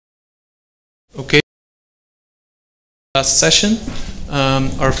Last session.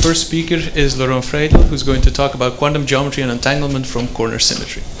 Our first speaker is Laurent Freidel, who's going to talk about quantum geometry and entanglement from corner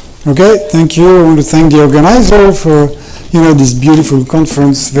symmetry. Okay, thank you. I want to thank the organizer for this beautiful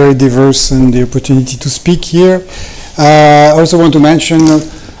conference, very diverse, and the opportunity to speak here. I also want to mention,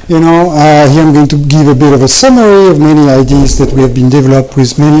 here I'm going to give a bit of a summary of many ideas that we have been developed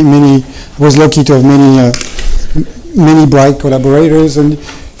with many. I was lucky to have many bright collaborators, and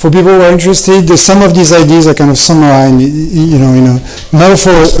for people who are interested, some of these ideas are kind of summarized, more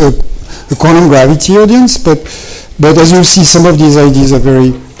for a quantum gravity audience, but as you see, some of these ideas are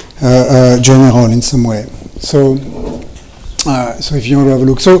very general in some way. So if you want to have a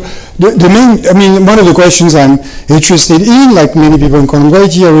look. So the main, one of the questions I'm interested in, like many people in quantum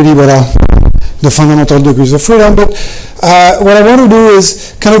gravity, are really what are the fundamental degrees of freedom. But what I want to do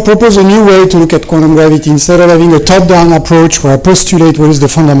is kind of propose a new way to look at quantum gravity. Instead of having a top-down approach where I postulate what is the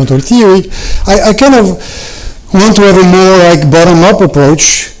fundamental theory, I kind of want to have a more like bottom-up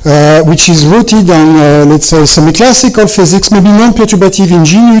approach, which is rooted on, let's say, semi-classical physics, maybe non-perturbative in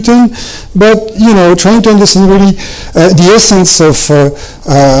G Newton, but trying to understand really the essence of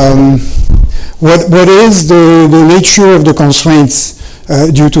what is the nature of the constraints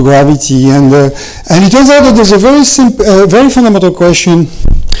due to gravity, and it turns out that there's a very fundamental question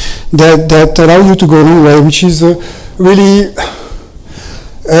that allows you to go a long way, which is really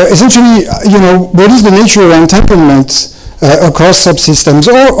essentially, what is the nature of entanglement across subsystems,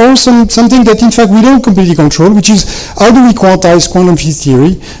 or something that in fact we don't completely control, which is how do we quantize quantum field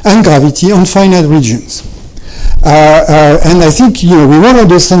theory and gravity on finite regions. And I think we want to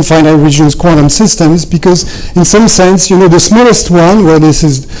understand finite regions quantum systems because, in some sense, the smallest one, where this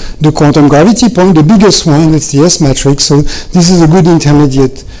is the quantum gravity point, the biggest one, it's the S matrix. So this is a good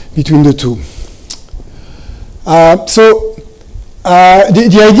intermediate between the two.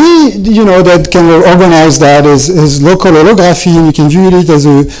 The idea, that can organize that is local holography, and you can view it as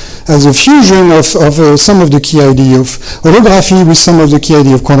a fusion of some of the key idea of holography with some of the key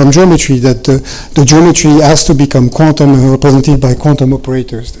idea of quantum geometry, that the geometry has to become quantum, represented by quantum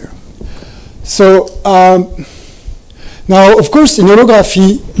operators there. So now, of course, in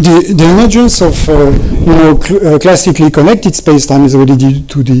holography, the emergence of classically connected spacetime is already due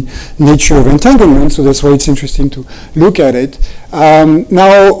to the nature of entanglement, so that's why it's interesting to look at it.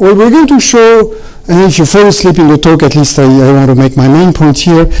 Now, what we're going to show, and if you fall asleep in the talk, at least I want to make my main point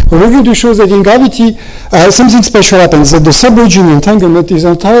here. What we're going to show is that in gravity, something special happens, that the subregion entanglement is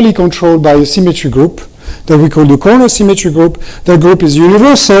entirely controlled by a symmetry group that we call the corner symmetry group. That group is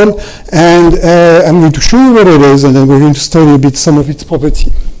universal, and I'm going to show you what it is, and then we're going to study a bit some of its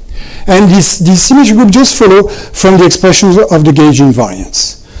property. And this symmetry group just follow from the expressions of the gauge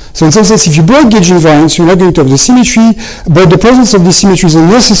invariance. So in some sense, if you break gauge invariance, you're not going to have the symmetry, but the presence of the symmetry is a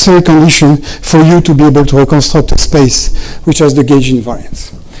necessary condition for you to be able to reconstruct a space which has the gauge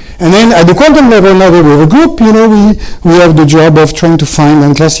invariance. And then at the quantum level, now that we have a group, we have the job of trying to find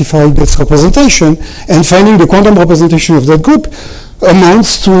and classify its representation, and finding the quantum representation of that group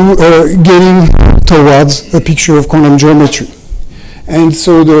amounts to getting towards a picture of quantum geometry. And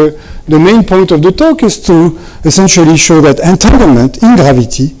so the main point of the talk is to essentially show that entanglement in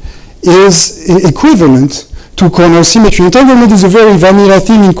gravity is equivalent to corner symmetry. Entanglement is a very vanilla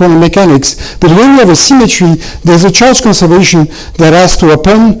thing in quantum mechanics, but when you have a symmetry, there's a charge conservation that has to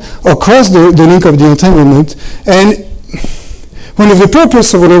happen across the link of the entanglement. And one of the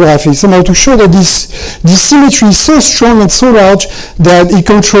purposes of holography is somehow to show that this symmetry is so strong and so large that it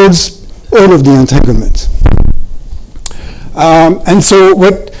controls all of the entanglement. And so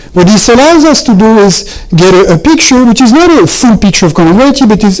what this allows us to do is get a picture which is not a full picture of quantum gravity,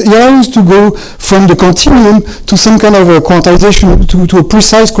 but it allows us to go from the continuum to some kind of a quantization, to a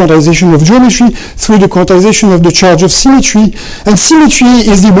precise quantization of geometry through the quantization of the charge of symmetry. And symmetry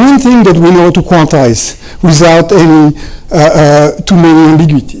is the one thing that we know to quantize without any too many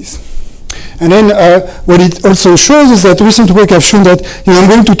ambiguities. And then what it also shows is that recent work have shown that, I'm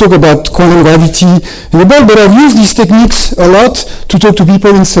going to talk about quantum gravity in a bit, but I've used these techniques a lot to talk to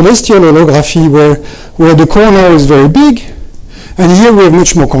people in celestial holography where the corner is very big. And here we have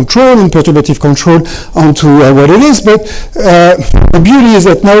much more control and perturbative control onto what it is. But the beauty is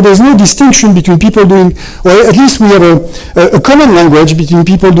that now there's no distinction between people doing, or at least we have a common language between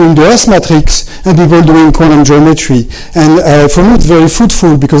people doing the S matrix and people doing quantum geometry. And for me, it's very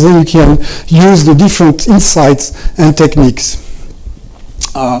fruitful because then you can use the different insights and techniques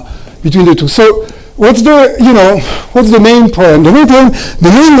between the two. So what's the main problem? The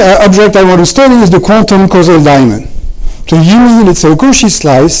main object I want to study is the quantum causal diamond. So you, let's say, a Cauchy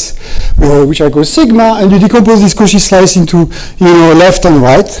slice, which I call sigma, and you decompose this Cauchy slice into, left and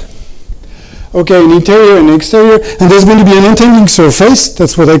right. Okay, an interior and an exterior, and there's going to be an entangling surface.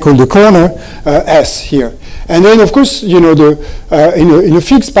 That's what I call the corner, S here. And then, of course, you know, in a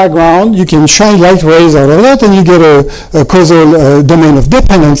fixed background, you can shine light rays out of that, and you get a causal domain of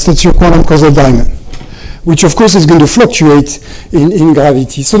dependence. That's your quantum causal diamond, which, of course, is going to fluctuate in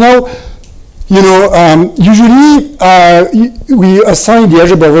gravity. So now, you know, usually we assign the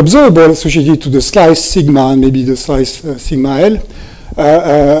algebra of observable associated to the slice sigma and maybe the slice sigma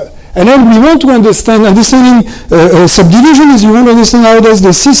L. And then we want to understanding subdivision is you want to understand how does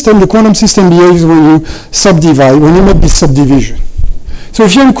the system, the quantum system behaves when you subdivide, when you make this subdivision. So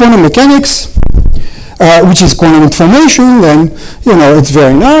if you're in quantum mechanics, which is quantum information, then, you know, it's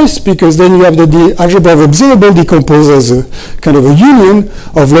very nice because then you have the algebra of observable decomposed as a kind of a union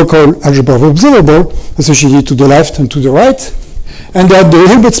of local algebra of observable associated to the left and to the right, and that the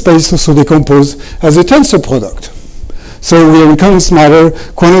Hilbert space also decomposed as a tensor product. So we are in condensed matter,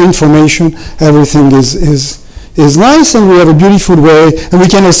 quantum information, everything is nice, and we have a beautiful way, and we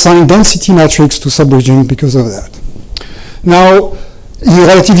can assign density matrix to subregion because of that. Now, in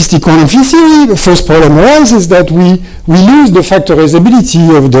relativistic quantum field theory, the first problem arises that we lose the factorizability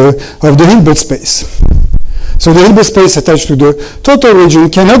of the Hilbert space. So the Hilbert space attached to the total region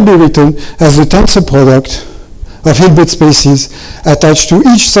cannot be written as a tensor product of Hilbert spaces attached to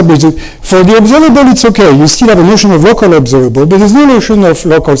each subregion. For the observable, it's okay. You still have a notion of local observable, but there's no notion of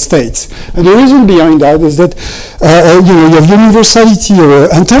local states. And the reason behind that is that you know, you have universality or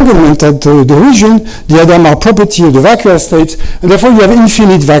entanglement at the region. The Adam are property of the vacuum states, and therefore you have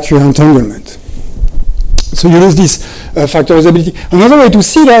infinite vacuum entanglement. So you lose this factorizability. Another way to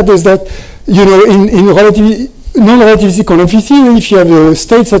see that is that, you know, in non-relativistic quantum field theory, if you have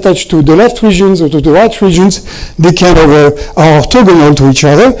states attached to the left regions or to the right regions, they kind of are orthogonal to each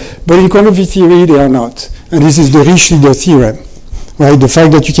other, but in quantum field theory, they are not. And this is the Ricci-Leader theorem, right? The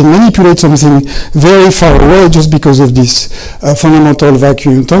fact that you can manipulate something very far away just because of this fundamental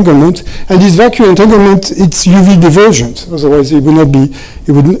vacuum entanglement. And this vacuum entanglement, it's UV divergent. Otherwise, it would not be,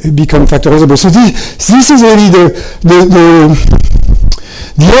 it would become factorizable. So this is really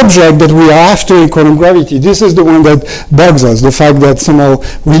the object that we are after in quantum gravity. This is the one that bugs us, the fact that somehow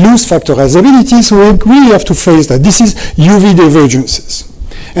we lose factorizability, so we really have to face that. This is UV divergences.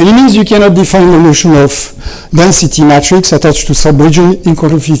 And it means you cannot define the notion of density matrix attached to subregion in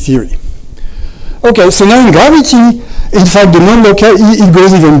quantum field theory. Okay, so now in gravity, in fact, the non-local, it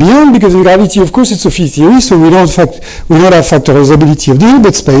goes even beyond, because in gravity, of course, it's a field theory, so we don't have factorizability of the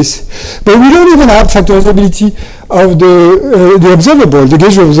Hilbert space, but we don't even have factorizability of the observable, the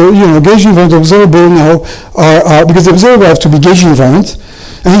gauge invariant observable now, because the observable have to be gauge invariant.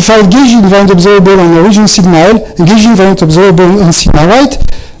 And if I have gauge invariant observable on the region sigma L and gauge invariant observable on sigma right,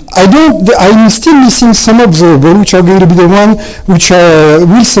 I'm still missing some observable, which are going to be the one which are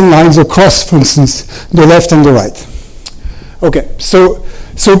Wilson lines across, for instance, the left and the right. Okay, so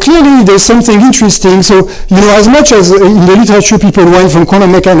clearly there's something interesting. So, you know, as much as in the literature people went from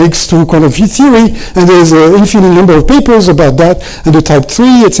quantum mechanics to quantum field theory, and there's an infinite number of papers about that, and the type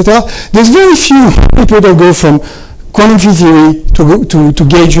 3, etc., there's very few people that go from quantum field theory to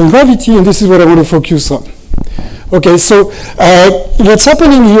gauge and gravity, and this is what I want to focus on. Okay, so what's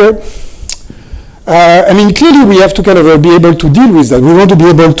happening here, I mean, clearly we have to kind of be able to deal with that. We want to be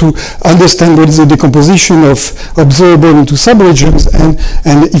able to understand what is the decomposition of observable into subregions,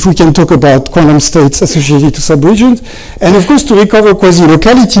 and if we can talk about quantum states associated to subregions. And of course, to recover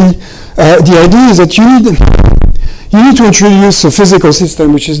quasi-locality, the idea is that you need to introduce a physical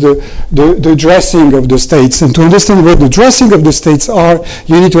system, which is the dressing of the states. And to understand what the dressing of the states are,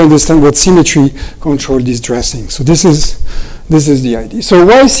 you need to understand what symmetry controls this dressing. So this is the idea. So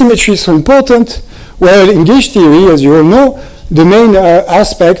why is symmetry so important? Well, in gauge theory, as you all know, the main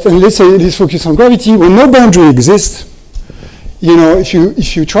aspect, and let's focus on gravity, when no boundary exists, you know,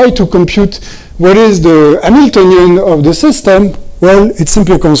 if you try to compute what is the Hamiltonian of the system, well, it's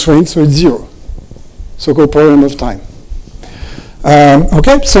simply a constraint, so it's 0. So-called problem of time.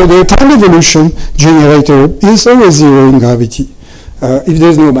 Okay, so the time evolution generator is always 0 in gravity if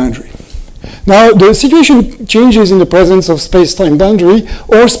there's no boundary. Now, the situation changes in the presence of space-time boundary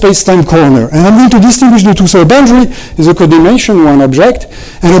or space-time corner. And I'm going to distinguish the two. So a boundary is a codimension 1 object,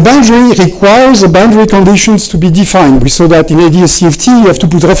 and a boundary requires the boundary conditions to be defined. We saw that in ADS-CFT, you have to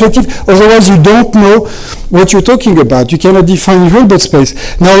put reflective, otherwise you don't know what you're talking about. You cannot define Hilbert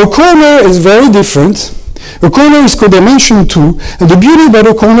space. Now, a corner is very different. A corner is codimension 2, and the beauty about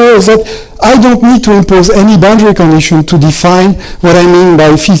a corner is that I don't need to impose any boundary condition to define what I mean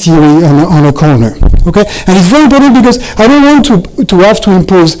by phi theory on a corner. Okay, and it's very important because I don't want to have to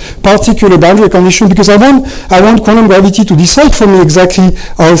impose particular boundary condition because I want quantum gravity to decide for me exactly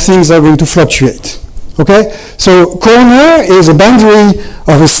how things are going to fluctuate. Okay, so corner is a boundary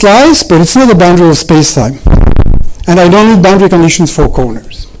of a slice, but it's not a boundary of space-time, and I don't need boundary conditions for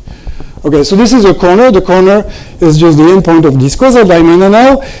corners. Okay, so this is a corner. The corner is just the endpoint of this causal diamond, and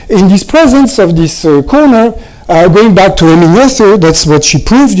now in this presence of this corner. Going back to Emmy Noether, that's what she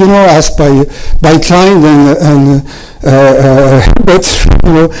proved, asked by Klein, and that's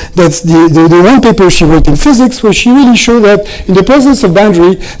the one paper she wrote in physics, where she really showed that in the presence of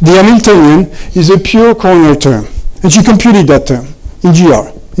boundary, the Hamiltonian is a pure corner term, and she computed that term in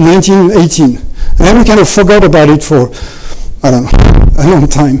GR in 1918, and then we kind of forgot about it for I don't know a long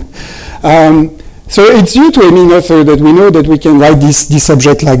time. So it's due to Emmy Noether that we know that we can write this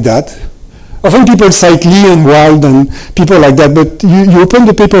object like that. Often people cite Lee and Wild and people like that, but you open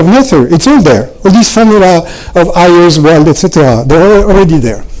the paper of Noether, it's all there. All these formula of Ayers, Wild, etc., they're already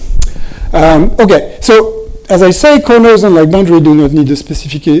there. Okay, so as I say, corners unlike boundary do not need a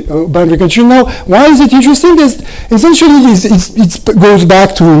specific boundary condition. Now, why is it interesting? Essentially, it goes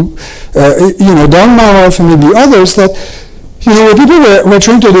back to Don Maroff and maybe others that when people were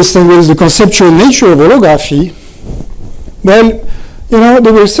trying to understand what is the conceptual nature of holography. Well.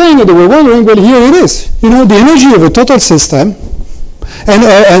 They were saying that they were wondering, well, here it is. The energy of a total system,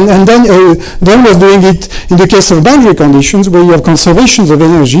 and then was doing it in the case of boundary conditions where you have conservations of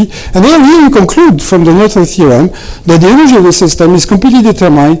energy, and they really conclude from the Noether theorem that the energy of the system is completely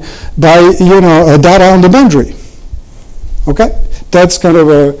determined by data on the boundary. Okay, that's kind of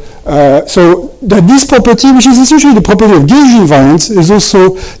a so that this property, which is essentially the property of gauge invariance, is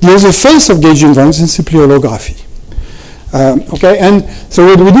also the other face of gauge invariance in simply holography. Okay, and so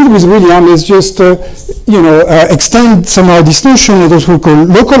what we did with William is just, extend somehow this notion of what we call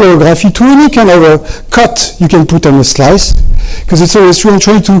local holography to any kind of a cut you can put on a slice, because it's always trying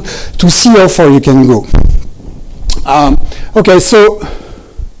to see how far you can go. Okay, so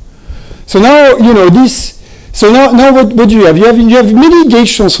now this. So now what do you have? You have many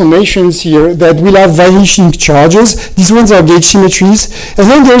gauge transformations here that will have vanishing charges. These ones are gauge symmetries. And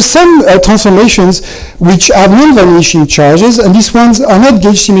then there are some transformations which have non-vanishing charges, and these ones are not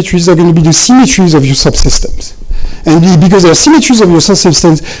gauge symmetries, they're going to be the symmetries of your subsystems. And because they're symmetries of your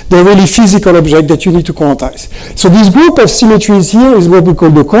subsystems, they're really physical objects that you need to quantize. So this group of symmetries here is what we call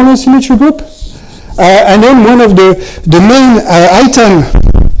the corner symmetry group. And then one of the main item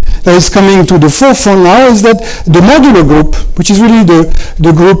that is coming to the forefront now is that the modular group, which is really the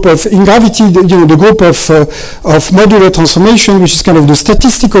group of, in gravity, the group of modular transformation, which is kind of the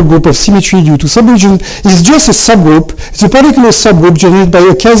statistical group of symmetry due to subregion, is just a subgroup. It's a particular subgroup generated by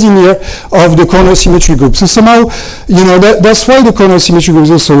a Casimir of the corner symmetry group. So somehow, that's why the corner symmetry group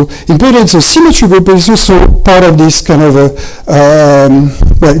is also important. So symmetry group is also part of this kind of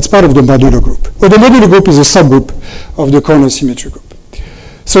well, it's part of the modular group. But the modular group is a subgroup of the corner symmetry group.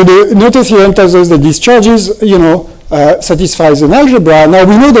 So the Noether theorem tells us that these charges, satisfies an algebra. Now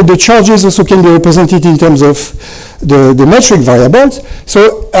we know that the charges also can be represented in terms of the metric variables.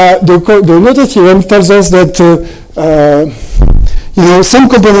 So the Noether theorem tells us that some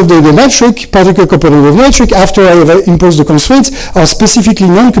component of the metric, particular component of the metric, after I have imposed the constraints, are specifically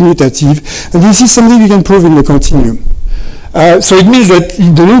non-commutative, and this is something you can prove in the continuum. So it means that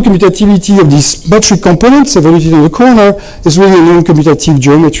the non-commutativity of these metric components evaluated in the corner is really a non-commutative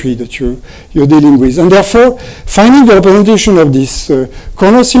geometry that you're dealing with. And therefore, finding the representation of this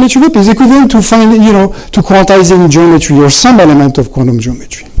corner symmetry group is equivalent to to quantizing geometry or some element of quantum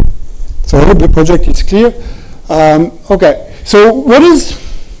geometry. So I hope the project is clear. Okay, so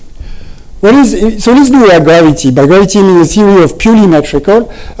so let's do gravity. By gravity, I mean a theory of purely metrical.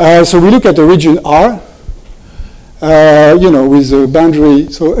 So we look at the region R. With a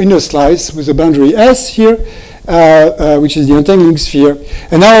boundary, so in a slice with a boundary S here, which is the entangling sphere.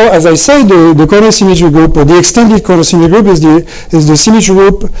 And now, as I said, the corner symmetry group, or the extended corner symmetry group, is the symmetry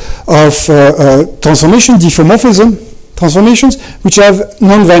group of diffeomorphism transformations, which have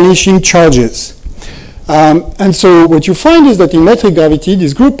non-vanishing charges. And so what you find is that in metric gravity,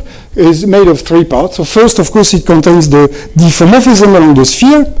 this group is made of three parts. So first, of course, it contains the diffeomorphism along the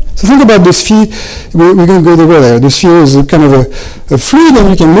sphere. So think about the sphere. We're going to go over there. The sphere is a kind of a fluid, and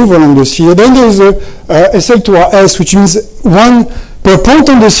you can move along the sphere. Then there's a SL2RS, which means per point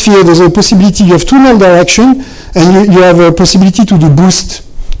on the sphere, there's a possibility of two null direction, and you have a possibility to do boost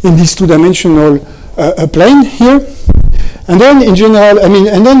in this two-dimensional plane here. And then, in general,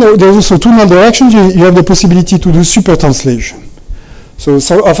 and then there's also two null directions. You have the possibility to do super translation.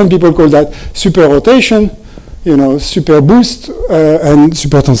 So often people call that super rotation, super boost, and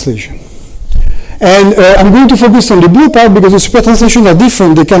super translation. And I'm going to focus on the blue part because the super translations are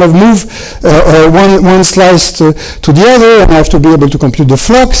different. They kind of move one slice to the other, and I have to be able to compute the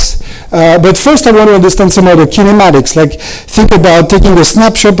flux. But first I want to understand some of the kinematics, like think about taking a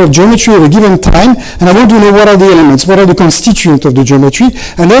snapshot of geometry at a given time, and I want to know what are the elements, what are the constituents of the geometry,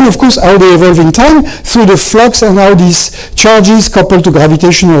 and then of course how they evolve in time through the flux and how these charges couple to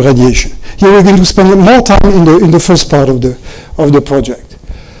gravitational radiation. Here we're going to spend more time in the first part of the project.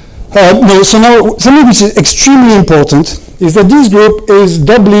 So now, something which is extremely important is that this group is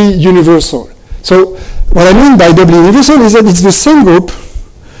doubly universal. So what I mean by doubly universal is that it's the same group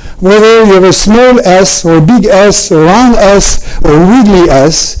whether you have a small s or a big S, a round S, or a wiggly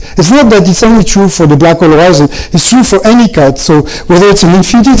S. It's not that it's only true for the black hole horizon. It's true for any cut. So whether it's an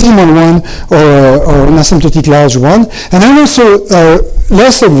infinitesimal one or an asymptotic large one. And then also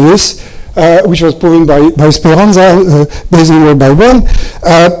less obvious, which was proven by Speranza based on work by Well.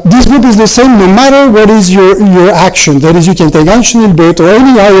 This group is the same no matter what is your action. That is, you can take action in both or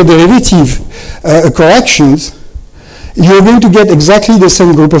any higher derivative corrections. You're going to get exactly the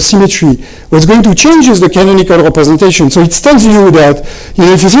same group of symmetry. What's going to change is the canonical representation. So it tells you that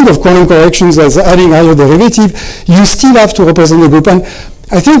if you think of quantum corrections as adding higher derivative, you still have to represent the group. And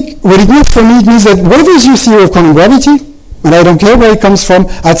I think what it means for me, it means that whatever is your theory of quantum gravity, and I don't care where it comes from,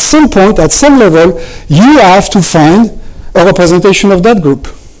 at some point, at some level, you have to find a representation of that group.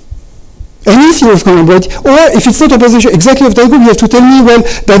 Any theory of quantum gravity, or if it's not a representation exactly of that group, you have to tell me, well,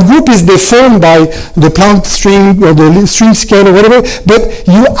 that group is deformed by the Planck string or the string scale or whatever, but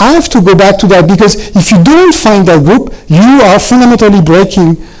you have to go back to that, because if you don't find that group, you are fundamentally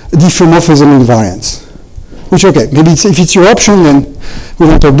breaking diffeomorphism invariance. Which, okay, maybe if it's your option, then we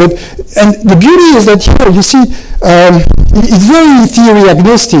won't talk. But, and the beauty is that here, you see, it's very theory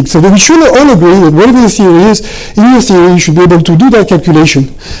agnostic. So we should all agree that whatever the theory is, in your theory, you should be able to do that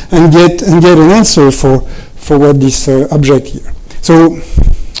calculation and get an answer for what this object here. So,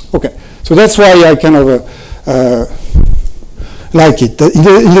 okay, so that's why I kind of like it.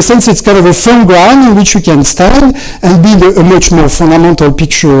 In the sense, it's kind of a firm ground in which you can stand and build a much more fundamental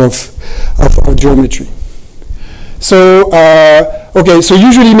picture of geometry. So, okay, so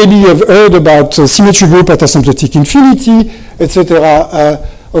usually maybe you have heard about symmetry group at asymptotic infinity, etc.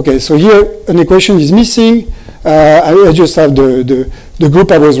 Okay, so here an equation is missing. I just have the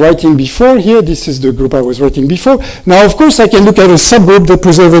group I was writing before here. This is the group I was writing before. Now, of course, I can look at a subgroup that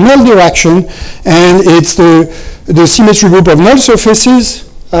preserves a null direction, and it's the symmetry group of null surfaces,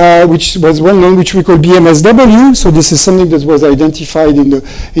 which was well known, which we call BMSW. So this is something that was identified in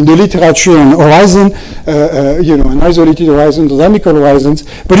the literature on horizon, an isolated horizon, dynamical horizons.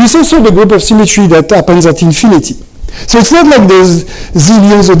 But it's also the group of symmetry that happens at infinity. So it's not like there's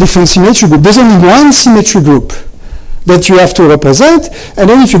zillions of different symmetry groups. There's only one symmetry group that you have to represent, and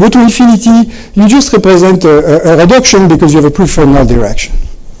then if you go to infinity, you just represent a reduction because you have a preferred null direction.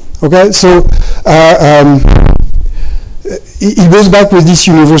 Okay, so it goes back with this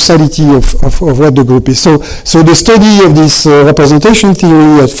universality of what the group is. So the study of this representation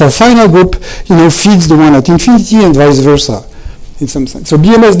theory for final group, feeds the one at infinity and vice versa, in some sense. So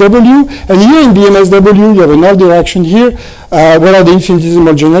BMSW, and here in BMSW, you have a null direction here. What are the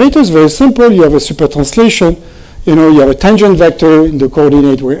infinitesimal generators? Very simple. You have a super translation. You have a tangent vector in the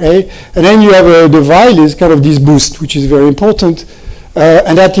coordinate where A, and then you have the Weil is kind of this boost, which is very important.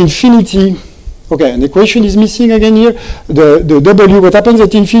 And at infinity, okay, an equation is missing again here. The W, what happens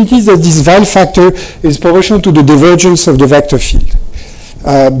at infinity is that this Weil factor is proportional to the divergence of the vector field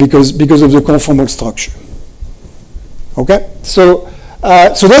because of the conformal structure. Okay, so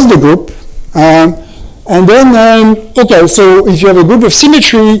that's the group. And then, okay, so if you have a group of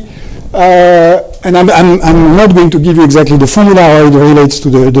symmetry, and I'm not going to give you exactly the formula how it relates to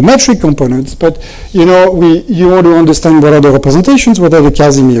the metric components, but you want to understand what are the representations, what are the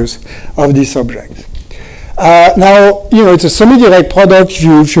Casimirs of this object. Now, it's a semi-direct product.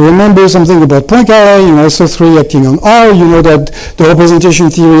 If you remember something about Poincaré, SO3 acting on R, you know that the representation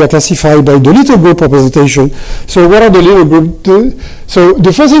theory are classified by the little group representation. So what are the little group? So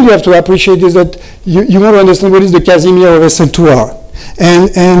the first thing you have to appreciate is that you want to understand what is the Casimir of SL2R.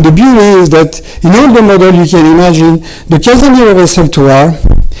 And the beauty is that in all the model you can imagine the Casimir of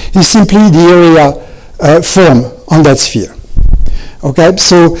SL2R is simply the area form on that sphere. Okay,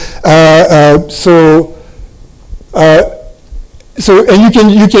 so and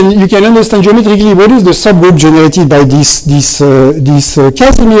you can understand geometrically what is the subgroup generated by this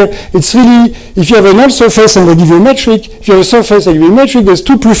Casimir. It's really, if you have a null surface and I give you a metric, if you have a surface I give you a metric, there's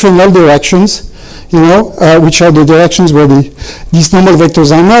two preferred null directions. which are the directions where these normal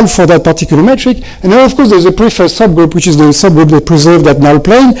vectors are null for that particular metric. And then, of course, there's a preferred subgroup, which is the subgroup that preserves that null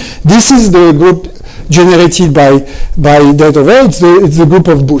plane. This is the group generated by delta V. It's the group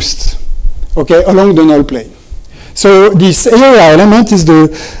of boosts, okay, along the null plane. So this area element is the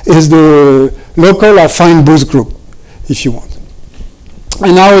local affine boost group, if you want.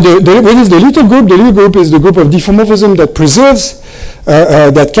 And now, what is the little group? The little group is the group of diffeomorphism that preserves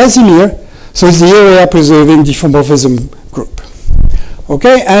that Casimir. So it's the area preserving diffeomorphism group.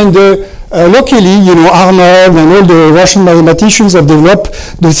 Okay, and luckily, Arnold and all the Russian mathematicians have developed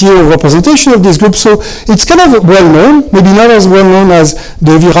the theory of representation of this group. So it's kind of well known, maybe not as well known as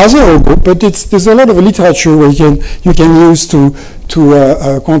the Virasoro group, but there's a lot of literature where you can use to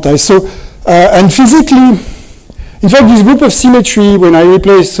quantize. So and physically, in fact, this group of symmetry, when I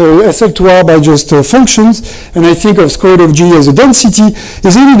replace SL2R by just functions, and I think of square root of G as a density,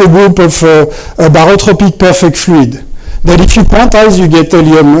 is really the group of a barotropic perfect fluid. That if you quantize, you get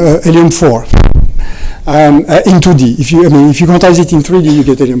helium-4 in 2D. If you quantize it in 3D, you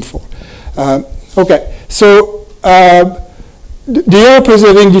get helium-4. Okay, so the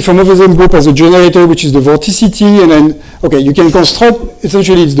area-preserving diffeomorphism group has a generator, which is the vorticity, and then, okay, you can construct,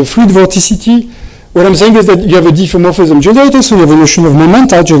 essentially it's the fluid vorticity. What I'm saying is that you have a diffeomorphism generator, so you have a notion of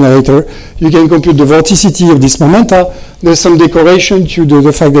momenta generator. You can compute the vorticity of this momenta. There's some decoration to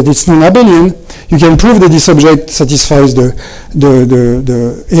the fact that it's non-abelian. You can prove that this object satisfies the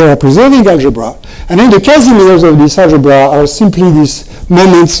area-preserving algebra. And then the Casimirs of this algebra are simply these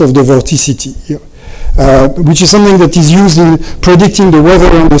moments of the vorticity here. Which is something that is used in predicting the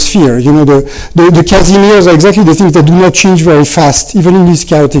weather on the sphere. The Casimirs are exactly the things that do not change very fast, even in this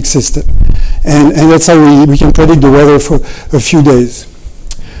chaotic system. And that's how we can predict the weather for a few days.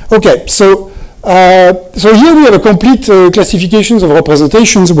 Okay, so here we have a complete classifications of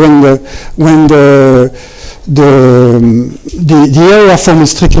representations when the area form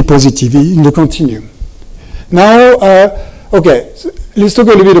is strictly positive in the continuum. Now, okay, so let's talk a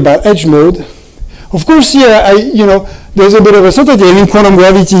little bit about edge mode. Of course, here, there's a bit of a certainty in quantum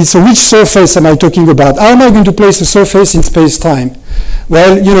gravity. So which surface am I talking about? How am I going to place a surface in space-time?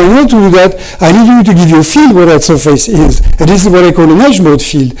 Well, in order to do that, I need you to give you a field where that surface is. And this is what I call an edge mode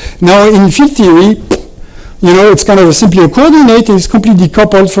field. Now, in field theory, it's kind of simply a coordinate, and it's completely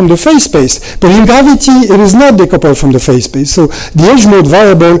decoupled from the phase space. But in gravity, it is not decoupled from the phase space. So the edge mode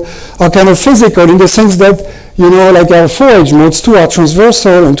variable are kind of physical in the sense that, like our 4 edge modes, 2 are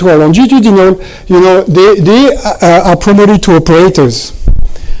transversal and 2 are longitudinal, they are promoted to operators.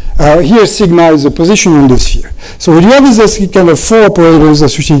 Here, sigma is the position on the sphere. So what you have is this kind of 4 operators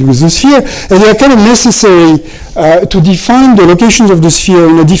associated with the sphere, and they are kind of necessary to define the locations of the sphere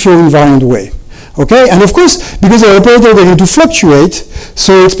in a different invariant way. Okay, and of course, because the operator, they're going to fluctuate,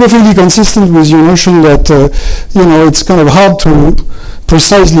 so it's perfectly consistent with your notion that, it's kind of hard to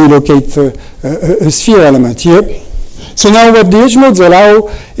precisely locate a sphere element here. So now what the edge modes allow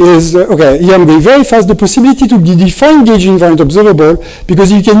is, okay, here I'm going very fast, the possibility to define gauge invariant observable,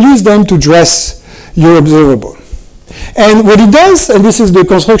 because you can use them to dress your observable. And what it does, and this is the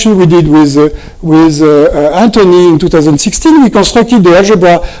construction we did with Anthony in 2016, we constructed the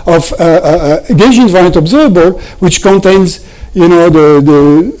algebra of gauge invariant observable, which contains,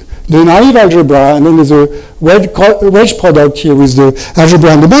 the naive algebra, and then there's a wedge product here with the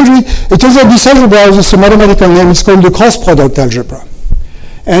algebra and the boundary. It turns out this algebra has also a mathematical name. It's called the cross product algebra.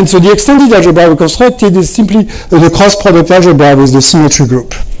 And so the extended algebra we constructed is simply the cross product algebra with the symmetry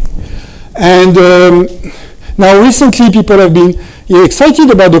group. And now recently people have been excited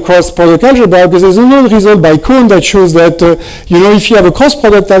about the cross product algebra because there's another result by Kohn that shows that if you have a cross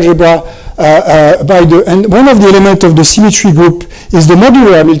product algebra and one of the elements of the symmetry group is the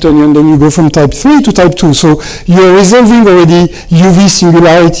modular Hamiltonian, then you go from type 3 to type 2. So you're resolving already UV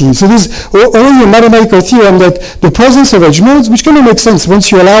singularity. So there's already a mathematical theorem that the presence of edge modes, which kind of makes sense,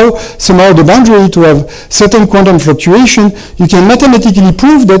 once you allow somehow the boundary to have certain quantum fluctuation, you can mathematically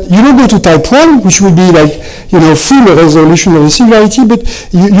prove that you don't go to type 1, which would be like, full resolution of the singularity, but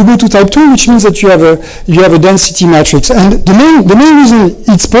you go to type 2, which means that you have a density matrix. And the main reason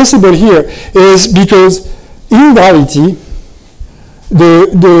it's possible here is because in gravity,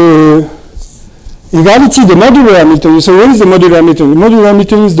 the modular Hamiltonian, so what is the modular Hamiltonian? The modular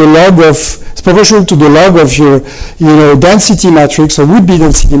Hamiltonian is the log of, it's proportional to the log of your, density matrix, or would-be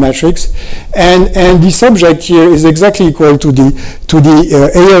density matrix, and this object here is exactly equal to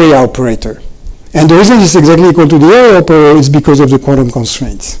the area operator. And the reason it's exactly equal to the area operator is because of the quantum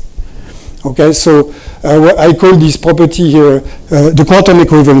constraints. Okay, so what I call this property here the quantum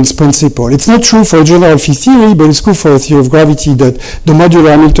equivalence principle. It's not true for general field theory, but it's true for a theory of gravity that the modular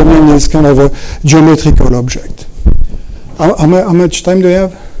Hamiltonian is kind of a geometrical object. How much time do you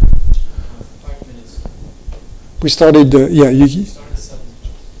have? 5 minutes. We started, yeah, you Started 7.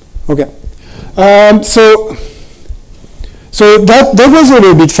 Okay. So that was a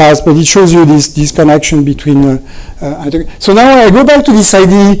little bit fast, but it shows you this connection between. So now I go back to this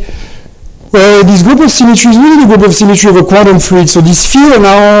idea. Well, this group of symmetry is really the group of symmetry of a quantum fluid. So this sphere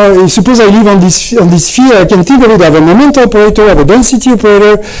now, suppose I live on this sphere, I can think of it. I have a moment operator, I have a density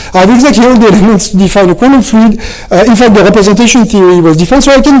operator. I have exactly all the elements to define a quantum fluid. In fact, the representation theory was defined.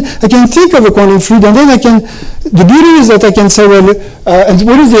 So I can think of a quantum fluid, and then the beauty is that I can say, well, and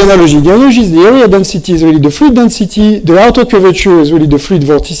what is the analogy? The analogy is the area density is really the fluid density, the outer curvature is really the fluid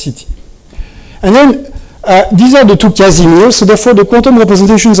vorticity. And then these are the two Casimirs, so therefore the quantum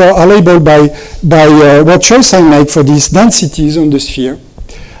representations are labeled by what choice I make for these densities on the sphere.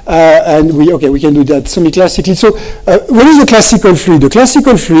 And we can do that semi-classically. So what is a classical fluid? The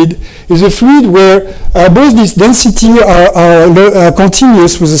classical fluid is a fluid where both these densities are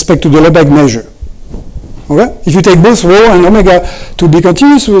continuous with respect to the Lebesgue measure. Okay? If you take both rho and omega to be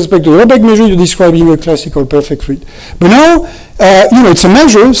continuous with respect to the Lebesgue measure, you're describing a classical perfect fluid. But now, it's a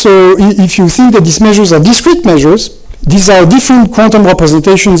measure, so if you think that these measures are discrete measures, these are different quantum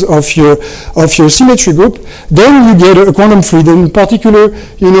representations of your symmetry group, then you get a quantum fluid. And in particular,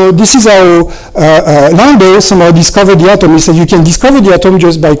 this is how Landau somehow discovered the atom. He said you can discover the atom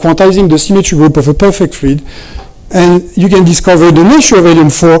just by quantizing the symmetry group of a perfect fluid. And you can discover the nature of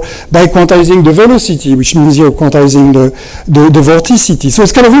helium-4 by quantizing the velocity, which means you're quantizing the vorticity. So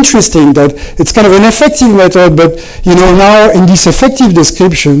it's kind of interesting that it's kind of an effective method, but now in this effective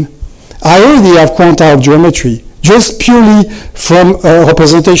description, I already have quanta of geometry, just purely from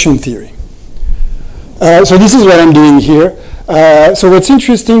representation theory. So this is what I'm doing here. So what's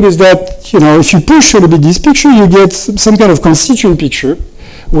interesting is that, if you push a little bit this picture, you get some kind of constituent picture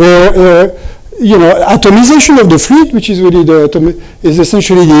where atomization of the fluid, which is really is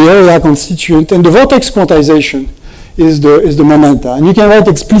essentially the area constituent, and the vortex quantization is the momenta. And you can write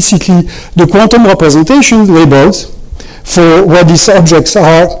explicitly the quantum representation labels for what these objects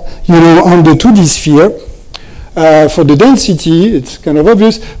are, on the 2D sphere. For the density, it's kind of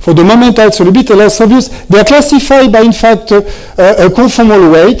obvious. For the momenta, it's a little bit less obvious. They are classified by, in fact, a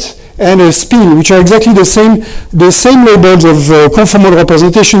conformal weight and a spin, which are exactly the same labels of conformal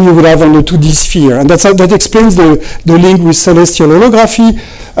representation you would have on the 2D sphere. And that explains the link with celestial holography.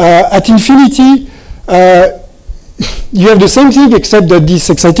 At infinity, you have the same thing, except that these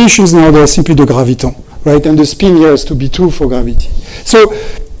excitations now, they're simply the graviton, right? And the spin here has to be true for gravity. So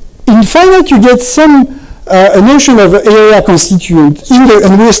in finite, you get a notion of area constituent,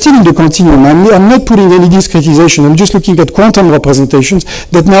 and we're still in the continuum. I'm not putting any discretization. I'm just looking at quantum representations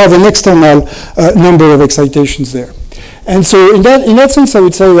that now have an external number of excitations there. And so in that sense, I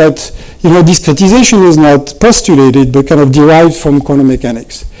would say that discretization is not postulated, but kind of derived from quantum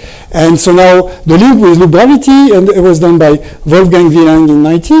mechanics. And so now the link with loop gravity, and it was done by Wolfgang Wieland in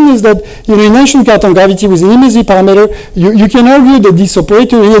 19, is that in ancient quantum gravity with an immunity parameter, you can argue that this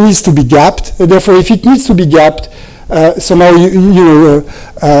operator here needs to be gapped. Therefore, if it needs to be gapped, somehow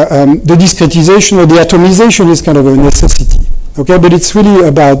the discretization or the atomization is kind of a necessity. Okay, but it's really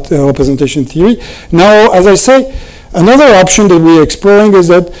about representation theory. Now, as I say, another option that we're exploring is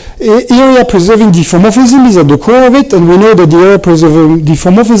that area-preserving diffeomorphism is at the core of it, and we know that the area-preserving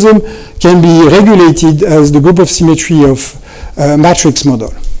diffeomorphism can be regulated as the group of symmetry of matrix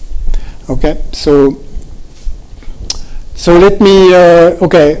model. Okay, so let me,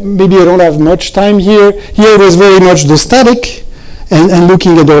 maybe I don't have much time here. Here it was very much the static, and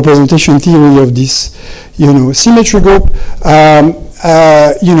looking at the representation theory of this, symmetry group.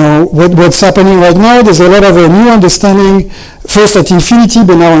 What's happening right now, there's a lot of new understanding, first at infinity,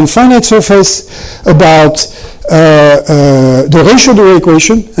 but now in finite surface, about the ratio-Dewey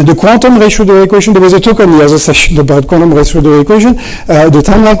equation and the quantum ratio-Dewey equation. There was a talk on the other session about quantum ratio-Dewey equation, the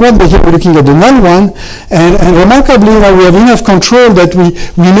time-like one, but here we're looking at the null one. And remarkably, now we have enough control that we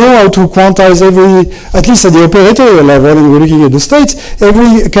know how to quantize at least at the operatorial level, and we're looking at the states,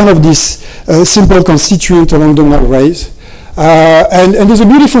 every kind of this simple constituent along the null rays. And there's a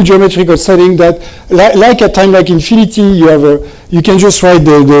beautiful geometrical setting that, like at time like infinity, you can just write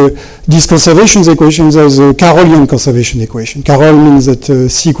these conservation equations as a Carolian conservation equation. Carol means that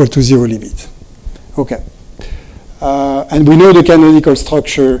C equal to 0 limit. Okay. And we know the canonical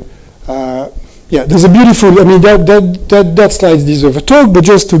structure yeah, there's a beautiful, I mean, that slide deserves a talk, but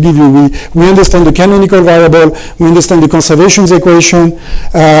just to give you, we understand the canonical variable, we understand the conservations equation.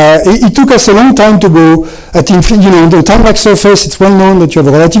 It took us a long time to go, I think, the tarmac surface, it's well known that you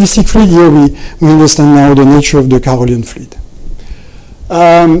have a relativistic fluid. Here we understand now the nature of the Carolean fluid.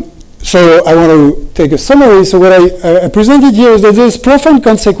 So I want to take a summary. So what I presented here is that there's profound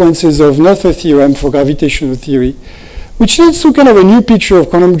consequences of Noether theorem for gravitational theory, which leads to kind of a new picture of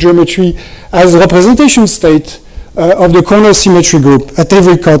quantum geometry as representation state of the corner symmetry group at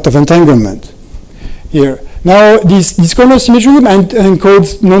every cut of entanglement here. Now, this corner symmetry group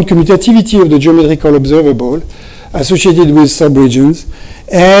encodes non-commutativity of the geometrical observable associated with subregions.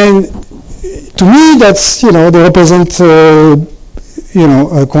 And to me, that's, they represent,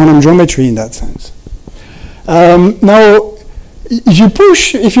 quantum geometry in that sense. Now,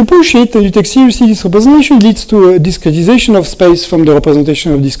 if you push it and you take seriously this representation, it leads to a discretization of space from the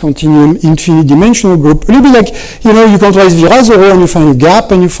representation of this continuum infinite dimensional group. A little bit like, you control Virasoro and you find a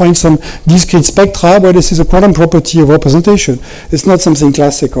gap and you find some discrete spectra, but this is a quantum property of representation. It's not something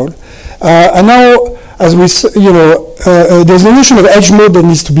classical. And now, as we, there's a notion of edge mode that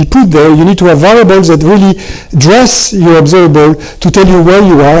needs to be put there. You need to have variables that really dress your observable to tell you where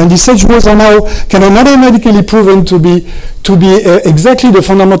you are. And these edge modes are now kind of mathematically proven to be exactly the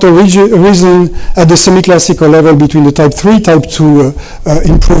fundamental reason at the semi-classical level between the type 3, type 2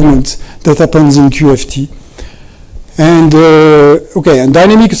 improvement that happens in QFT. And and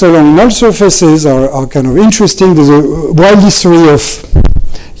dynamics along null surfaces are kind of interesting. There's a wide history of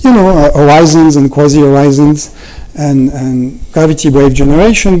horizons and quasi-horizons and gravity wave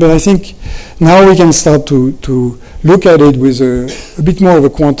generation, but I think now we can start to look at it with a bit more of a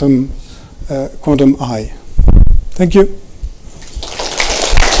quantum eye. Thank you.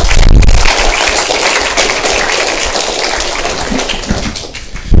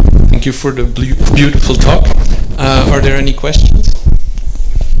 Thank you for the beautiful talk. Are there any questions?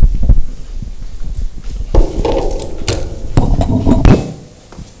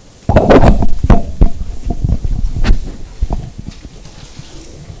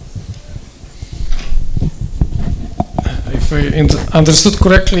 If I understood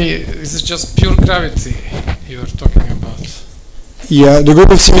correctly, this is just pure gravity you are talking about. Yeah, the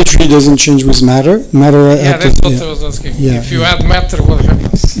group of symmetry doesn't change with matter. Yeah, that's what I was asking. Yeah, if you add matter, what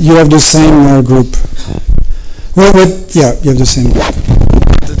happens? You have the same group. Well, yeah, you have the same group.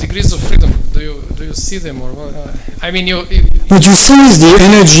 The degrees of freedom, do you see them or what? I mean, what you see is the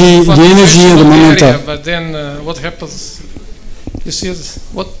energy and the momentum. But then what happens? You see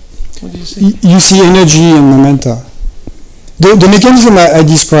what do you see? You see energy and momentum. The mechanism I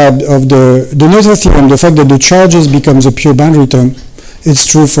described of the Noether theorem, the fact that the charges becomes a pure boundary term, it's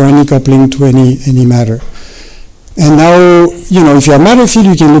true for any coupling to any matter. And now, if you have matter field,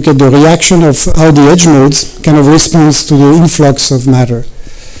 you can look at the reaction of how the edge modes kind of responds to the influx of matter.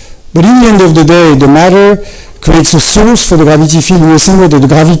 But in the end of the day, the matter creates a source for the gravity field in the same way that the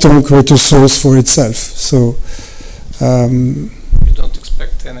graviton creates a source for itself. So you don't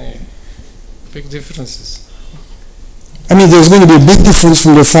expect any big differences? I mean, there's going to be a big difference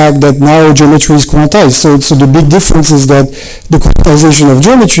from the fact that now geometry is quantized. So the big difference is that the quantization of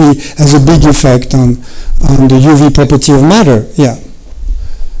geometry has a big effect on the UV property of matter. Yeah.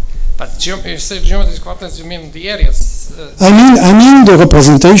 But you say geometry is quantized, you mean the areas? I mean the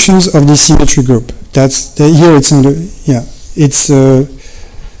representations of the symmetry group. That's here. It's in the It's.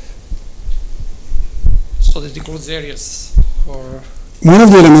 So that includes areas, or. One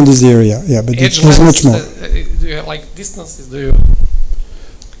of the elements is the area, yeah, but there's much more. Do you have like distances?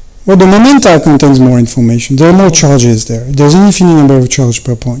 Well, the momenta contains more information. There are more charges there. There's an infinite number of charges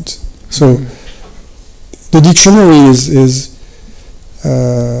per point. So the dictionary is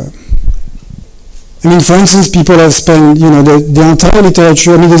I mean, for instance, people have spent, the entire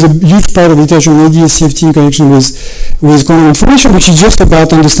literature. I mean, there's a huge part of literature on ADS-CFT in connection with quantum information, which is just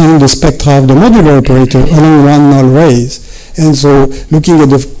about understanding the spectra of the modular operator along one null rays. And so looking at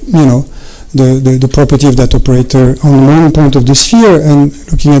the property of that operator on one point of the sphere and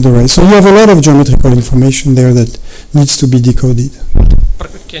looking at the rays. So you have a lot of geometrical information there that needs to be decoded.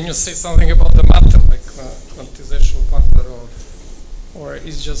 Can you say something about the matter, like quantization matter, or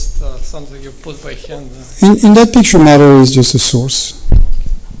is just something you put by hand? In that picture, matter is just a source.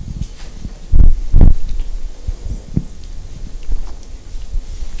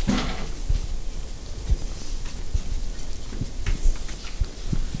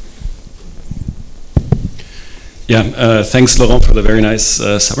 Yeah, thanks, Laurent, for the very nice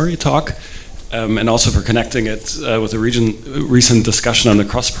summary talk, and also for connecting it with the recent discussion on the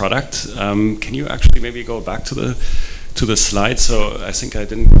cross product. Can you actually maybe go back to the slide? So I think I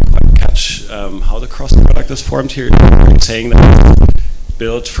didn't quite catch sketch how the cross product is formed here? You're saying that it's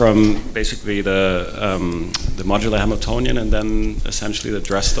built from basically the modular Hamiltonian and then essentially the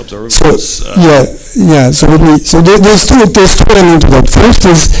dressed observables. So there's two elements to that. First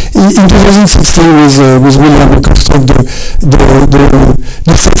is in 2016 with William we constructed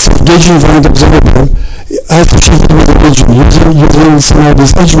the sets of gauge invariant observable associated with the region using somehow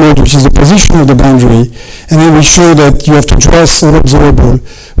this edge mode, which is the position of the boundary, and then we show that you have to dress an observable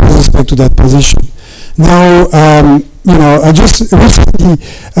with respect to that position. Now, I just recently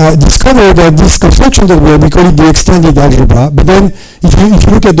discovered that this construction that we call it the extended algebra, but then if you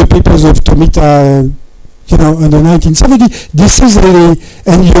look at the papers of Tomita, in the 1970s, this is really,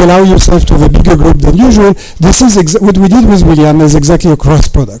 and you allow yourself to have a bigger group than usual, this is what we did with William is exactly a cross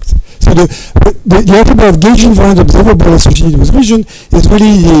product. So the algebra of gauge invariant observable associated with region is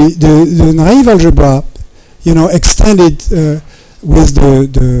really the naive algebra, extended with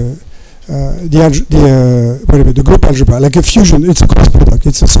the group algebra, like a fusion. It's a cross product.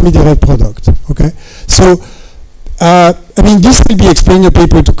 It's a semi-direct product. Okay, so this will be explained in a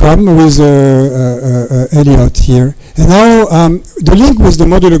paper to come with Elliot here. And now the link with the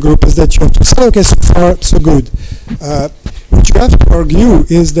modular group is that you have to say, okay, so far so good. What you have to argue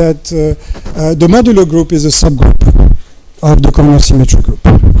is that the modular group is a subgroup of the corner symmetry group.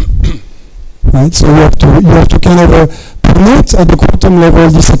 Right, so you have to kind of promote at the quantum level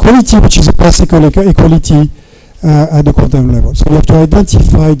this equality, which is a classical equality at the quantum level. So you have to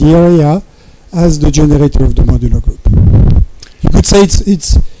identify the area as the generator of the modular group. You could say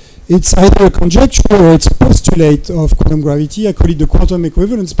it's either a conjecture or it's a postulate of quantum gravity. I call it the quantum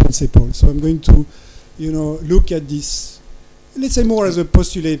equivalence principle. So I'm going to, look at this, let's say more as a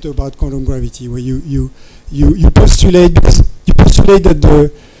postulate about quantum gravity, where you postulate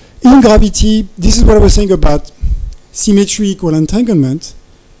that in gravity, this is what I was saying about symmetry equal entanglement.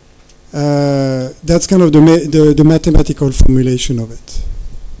 That's kind of the mathematical formulation of it.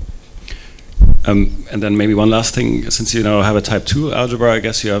 And then maybe one last thing, since you have a type 2 algebra, I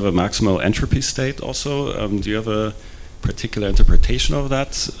guess you have a maximal entropy state also. Do you have a particular interpretation of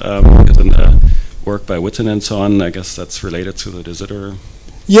that? Because in the work by Witten and so on, I guess that's related to the de Sitter.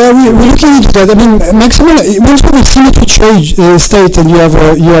 Yeah, we're looking into that. Maximal, once you have a symmetry state and you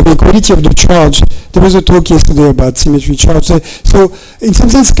have equality of the charge, there was a talk yesterday about symmetry charge. So in some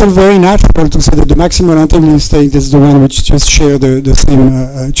sense, it's kind of very natural to say that the maximal entanglement state is the one which just share the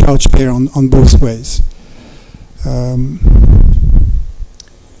same charge pair on both ways.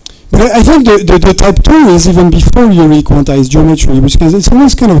 But I think the type 2 is even before you re-quantize geometry, which is it's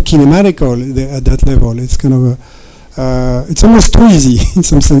almost kind of kinematical at that level. It's kind of it's almost too easy in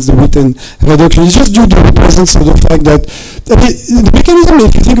some sense, the Witten reduction. It's just due to the presence of the fact that the mechanism,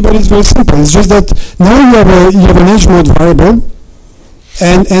 if you think about it, is very simple. It's just that now you have an edge mode variable,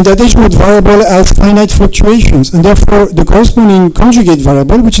 and that edge mode variable has finite fluctuations, and therefore the corresponding conjugate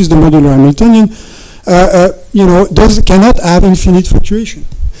variable, which is the modular Hamiltonian, cannot have infinite fluctuation.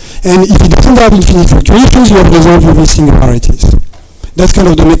 And if it doesn't have infinite fluctuations, you have resolved your singularities. That's kind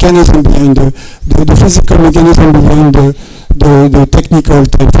of the mechanism behind the physical mechanism behind the technical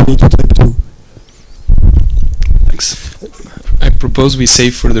type 3 to type 2. Thanks. I propose we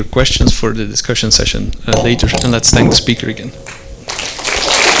save further questions for the discussion session later, and let's thank the speaker again.